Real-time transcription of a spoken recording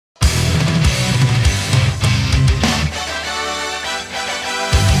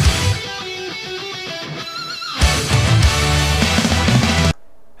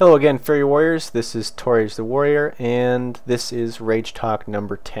Hello again, Fairy Warriors. This is Torage the Warrior, and this is Rage Talk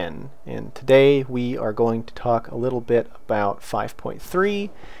number 10. And today we are going to talk a little bit about 5.3,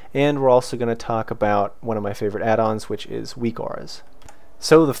 and we're also going to talk about one of my favorite add-ons, which is weak auras.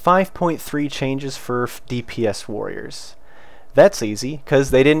 So the 5.3 changes for DPS Warriors. That's easy, because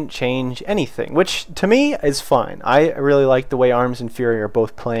they didn't change anything, which to me is fine. I really like the way Arms and Fury are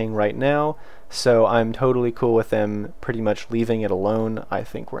both playing right now, so I'm totally cool with them pretty much leaving it alone. I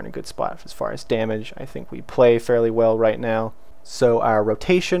think we're in a good spot as far as damage. I think we play fairly well right now. So our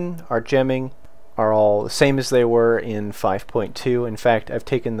rotation, our gemming are all the same as they were in 5.2. In fact, I've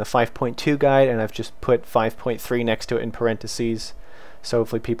taken the 5.2 guide and I've just put 5.3 next to it in parentheses, so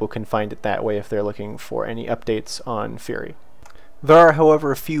hopefully people can find it that way if they're looking for any updates on Fury. There are,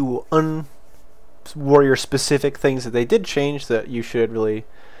 however, a few un-warrior specific things that they did change that you should really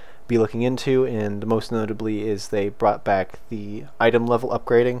be looking into, and most notably is they brought back the item level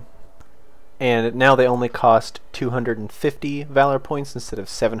upgrading, and now they only cost 250 Valor points instead of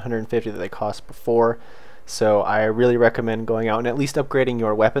 750 that they cost before. So I really recommend going out and at least upgrading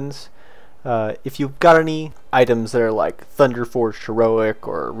your weapons. If you've got any items that are like Thunder Forged Heroic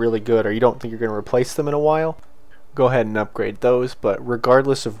or really good, or you don't think you're going to replace them in a while, go ahead and upgrade those. But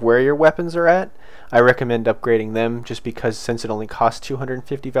regardless of where your weapons are at, I recommend upgrading them, just because since it only costs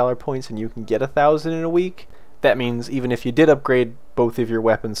 250 Valor points and you can get 1,000 in a week, that means even if you did upgrade both of your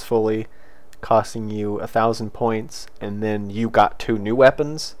weapons fully, costing you 1,000 points, and then you got 2 new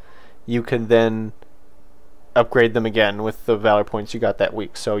weapons, you can then upgrade them again with the Valor points you got that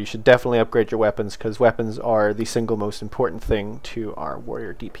week. So you should definitely upgrade your weapons, because weapons are the single most important thing to our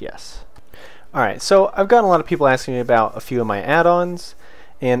warrior DPS. Alright, so I've gotten a lot of people asking me about a few of my add-ons,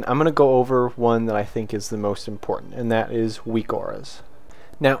 and I'm going to go over one that I think is the most important, and that is weak auras.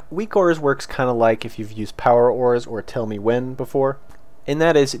 Now, weak auras works kind of like if you've used power auras or tell me when before, and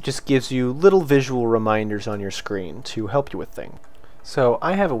that is it just gives you little visual reminders on your screen to help you with things. So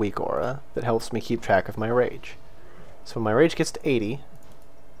I have a weak aura that helps me keep track of my rage. So when my rage gets to 80,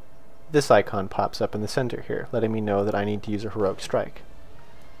 this icon pops up in the center here, letting me know that I need to use a heroic strike.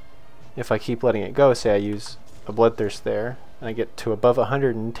 If I keep letting it go, say I use a bloodthirst there, and I get to above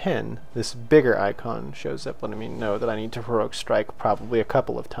 110, this bigger icon shows up letting me know that I need to heroic strike probably a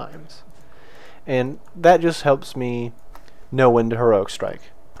couple of times. And that just helps me know when to heroic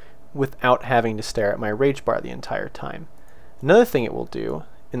strike without having to stare at my rage bar the entire time. Another thing it will do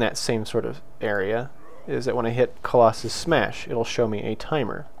in that same sort of area is that when I hit Colossus Smash, it'll show me a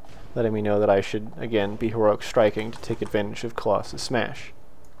timer, letting me know that I should again be heroic striking to take advantage of Colossus Smash.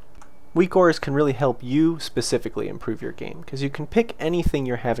 Weak auras can really help you specifically improve your game, because you can pick anything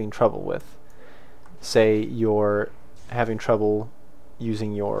you're having trouble with. Say you're having trouble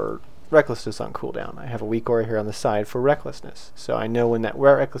using your recklessness on cooldown. I have a weak aura here on the side for recklessness, so I know when that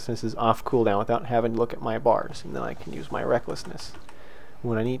recklessness is off cooldown without having to look at my bars, and then I can use my recklessness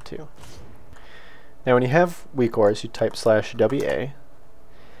when I need to. Now when you have weak auras, you type /WA,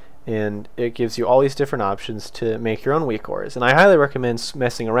 and it gives you all these different options to make your own weak auras, and I highly recommend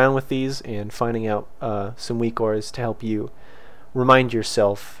messing around with these and finding out some weak auras to help you remind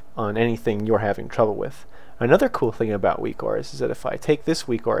yourself on anything you're having trouble with. Another cool thing about weak auras is that if I take this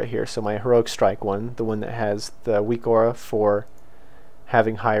weak aura here, so my heroic strike one, the one that has the weak aura for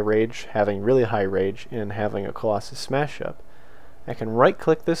having high rage, having really high rage, and having a Colossus Smash up, I can right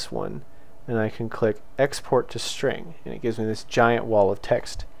click this one and I can click export to string, and it gives me this giant wall of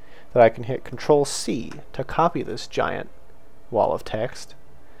text that I can hit Control C to copy this giant wall of text.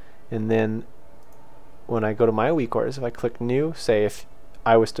 And then when I go to my weak auras, if I click new, say if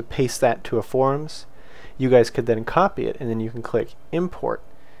I was to paste that to a forums, you guys could then copy it, and then you can click import,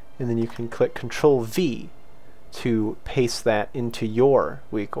 and then you can click Control V to paste that into your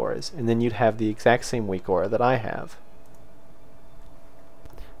weak auras, and then you'd have the exact same weak aura that I have.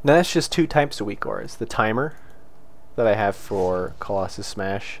 Now that's just 2 types of weak auras: the timer that I have for Colossus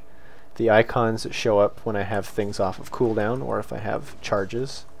Smash, the icons that show up when I have things off of cooldown or if I have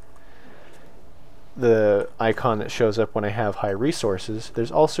charges, the icon that shows up when I have high resources.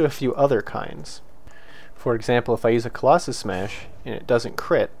 There's also a few other kinds. For example, if I use a Colossus Smash and it doesn't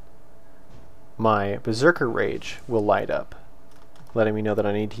crit, my Berserker Rage will light up, letting me know that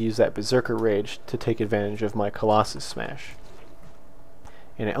I need to use that Berserker Rage to take advantage of my Colossus Smash.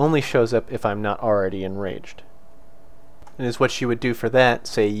 And it only shows up if I'm not already enraged. And is what you would do for that,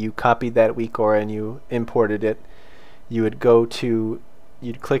 say you copied that weak aura and you imported it, you would go to,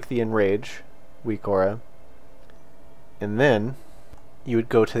 you'd click the enrage weak aura, and then you would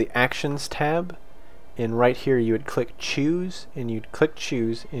go to the actions tab and right here you would click choose, and you'd click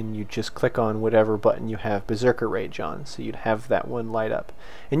choose, and you'd just click on whatever button you have Berserker Rage on, so you'd have that one light up.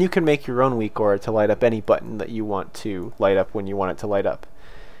 And you can make your own weak aura to light up any button that you want to light up when you want it to light up.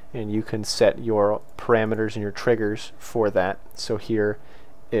 And you can set your parameters and your triggers for that. So here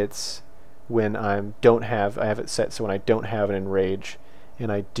it's when I have it set so when I don't have an Enrage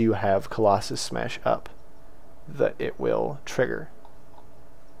and I do have Colossus Smash up, that it will trigger.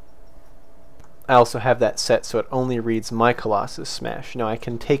 I also have that set so it only reads my Colossus Smash. Now I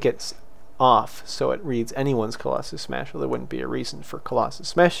can take it off so it reads anyone's Colossus Smash. Well, there wouldn't be a reason for Colossus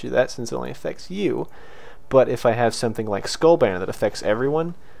Smash to do that since it only affects you. But if I have something like Skull Banner that affects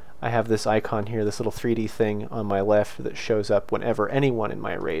everyone, I have this icon here, this little 3D thing on my left that shows up whenever anyone in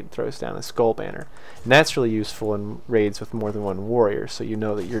my raid throws down a Skull Banner. And that's really useful in raids with more than one warrior, so you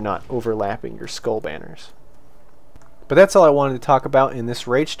know that you're not overlapping your Skull Banners. But that's all I wanted to talk about in this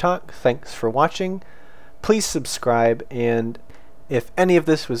Rage Talk. Thanks for watching. Please subscribe, and if any of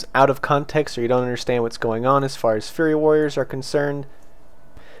this was out of context or you don't understand what's going on as far as Fury Warriors are concerned,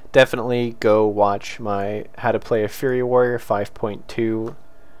 definitely go watch my How to Play a Fury Warrior 5.2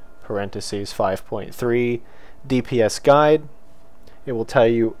 parentheses 5.3 DPS guide. It will tell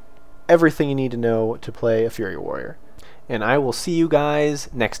you everything you need to know to play a Fury Warrior. And I will see you guys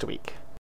next week.